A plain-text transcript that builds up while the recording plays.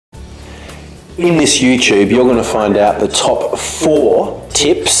in this YouTube, you're going to find out the top 4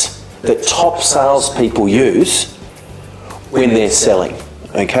 tips that top salespeople use when they're selling,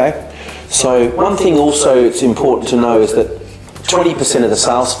 okay? So one thing also it's important to know is that 20% of the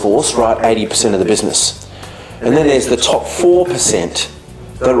sales force write 80% of the business. And then there's the top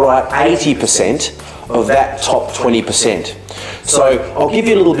 4% that write 80% of that top 20%. So I'll give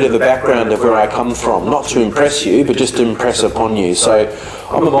you a little bit of a background of where I come from, not to impress you, but just to impress upon you. So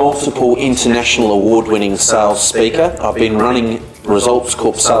I'm a multiple international award-winning sales speaker. I've been running Results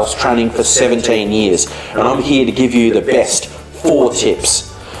Corp sales training for 17 years, and I'm here to give you the best 4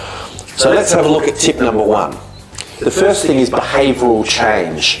 tips. So let's have a look at tip number 1. The first thing is behavioural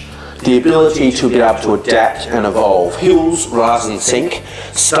change. The ability to be able to adapt and evolve. Hills rise and sink.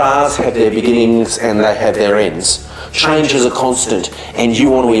 Stars have their beginnings and they have their ends. Change is a constant, and you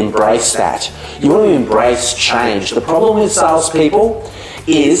want to embrace that. You want to embrace change. The problem with salespeople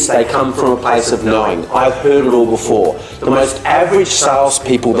is they come from a place of knowing. I've heard it all before. The most average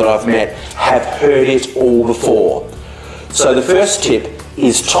salespeople that I've met have heard it all before. So the first tip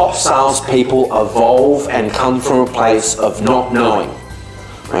is top salespeople evolve and come from a place of not knowing.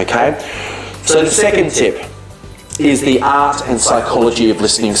 Okay? So the second tip is the art and psychology of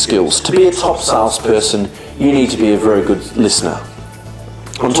listening skills. To be a top salesperson, you need to be a very good listener.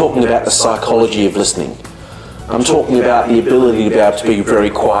 I'm talking about the psychology of listening. I'm talking about the ability to be able to be very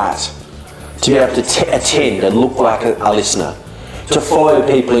quiet, to be able to attend and look like a listener, to follow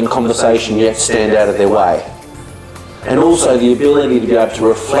people in conversation yet stand out of their way, and also the ability to be able to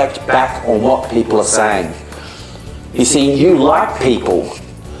reflect back on what people are saying. You see, you like people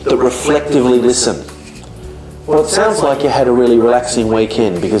that reflectively listen. Well, it sounds like you had a really relaxing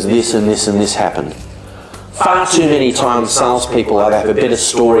weekend because this and this and this happened. Far too many times salespeople either have a better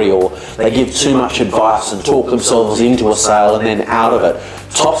story or they give too much advice and talk themselves into a sale and then out of it.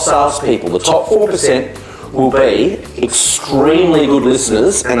 Top salespeople, the top 4%, will be extremely good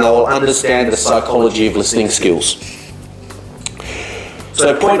listeners and they will understand the psychology of listening skills.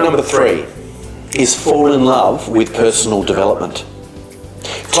 So point number 3 is fall in love with personal development.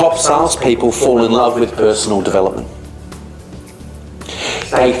 Top salespeople fall in love with personal development.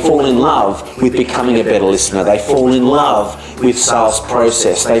 They fall in love with becoming a better listener. They fall in love with sales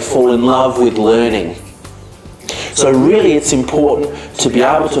process. They fall in love with learning. So really it's important to be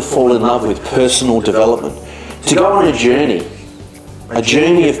able to fall in love with personal development. To go on a journey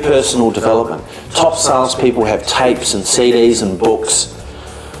of personal development. Top salespeople have tapes and CDs and books.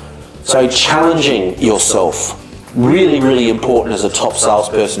 So challenging yourself. Really, really important as a top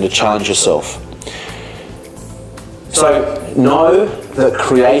salesperson to challenge yourself. So know that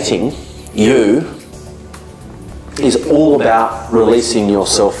creating you is all about releasing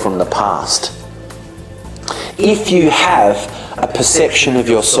yourself from the past. If you have a perception of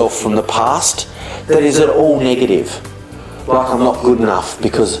yourself from the past that is at all negative, like I'm not good enough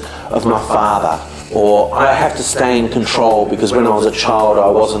because of my father, or I have to stay in control because when I was a child I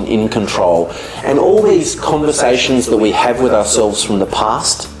wasn't in control. And all these conversations that we have with ourselves from the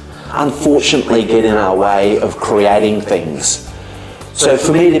past unfortunately get in our way of creating things. So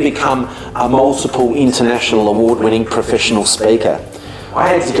for me to become a multiple international award-winning professional speaker, I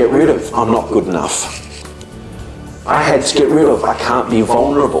had to get rid of I'm not good enough. I had to get rid of I can't be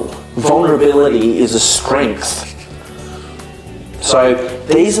vulnerable. Vulnerability is a strength. So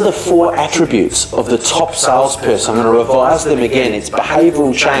these are the 4 attributes of the top salesperson. I'm going to revise them again. It's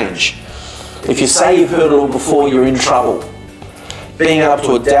behavioural change. If you say you've heard it all before, you're in trouble. Being able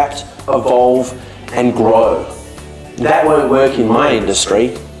to adapt, evolve and grow. That won't work in my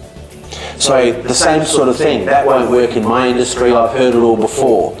industry. So the same sort of thing. That won't work in my industry. I've heard it all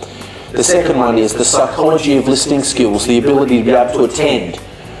before. The second one is the psychology of listening skills. The ability to be able to attend,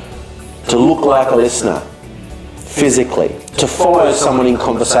 to look like a listener physically, to follow someone in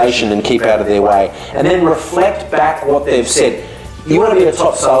conversation and keep out of their way, and then reflect back what they've said. You want to be a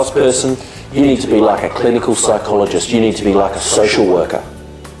top salesperson, you need to be like a clinical psychologist, you need to be like a social worker.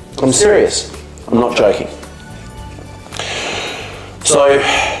 I'm serious, I'm not joking. So,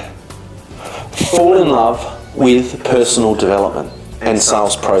 fall in love with personal development and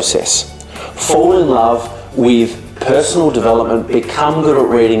sales process. Fall in love with personal development, become good at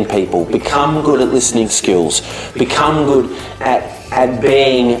reading people, become good at listening skills, become good at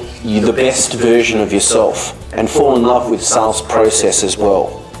being the best version of yourself, and fall in love with sales process as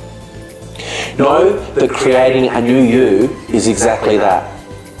well. Know that creating a new you is exactly that.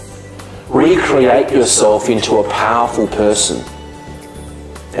 Recreate yourself into a powerful person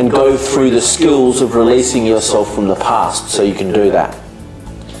and go through the skills of releasing yourself from the past so you can do that.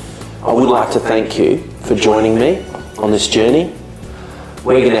 I would like to thank you for joining me on this journey.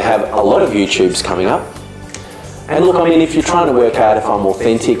 We're going to have a lot of YouTubes coming up. And look, I mean, if you're trying to work out if I'm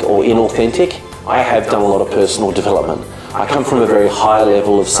authentic or inauthentic, I have done a lot of personal development. I come from a very high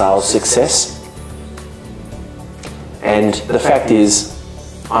level of sales success. And the fact is,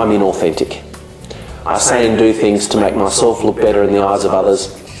 I'm inauthentic. I say and do things to make myself look better in the eyes of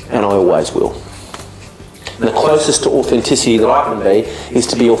others, and I always will. The closest to authenticity that I can be is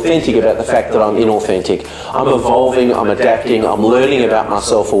to be authentic about the fact that I'm inauthentic. I'm evolving, I'm adapting, I'm learning about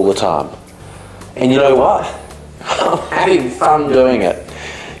myself all the time. And you know what? I'm having fun doing it.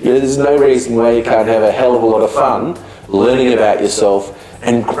 You know, there's no reason why you can't have a hell of a lot of fun learning about yourself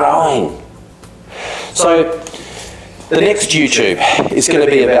and growing. So the next YouTube is going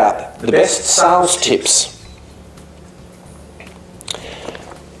to be about the best sales tips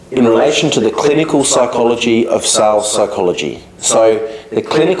in relation to the clinical psychology of sales psychology. So the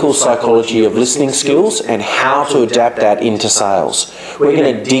clinical psychology of listening skills and how to adapt that into sales. We're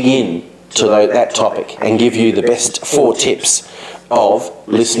going to dig in to that topic and give you the best 4 tips of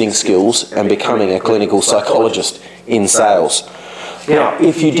listening skills and becoming a clinical psychologist in sales. Now,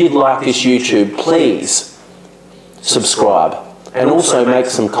 if you did like this YouTube, please subscribe and also make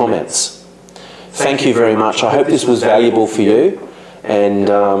some comments. Thank you very much. I hope this was valuable for you, and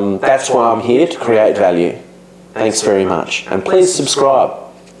that's why I'm here, to create value. Thanks very much, and please subscribe.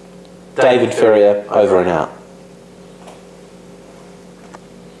 David Ferrier, over and out.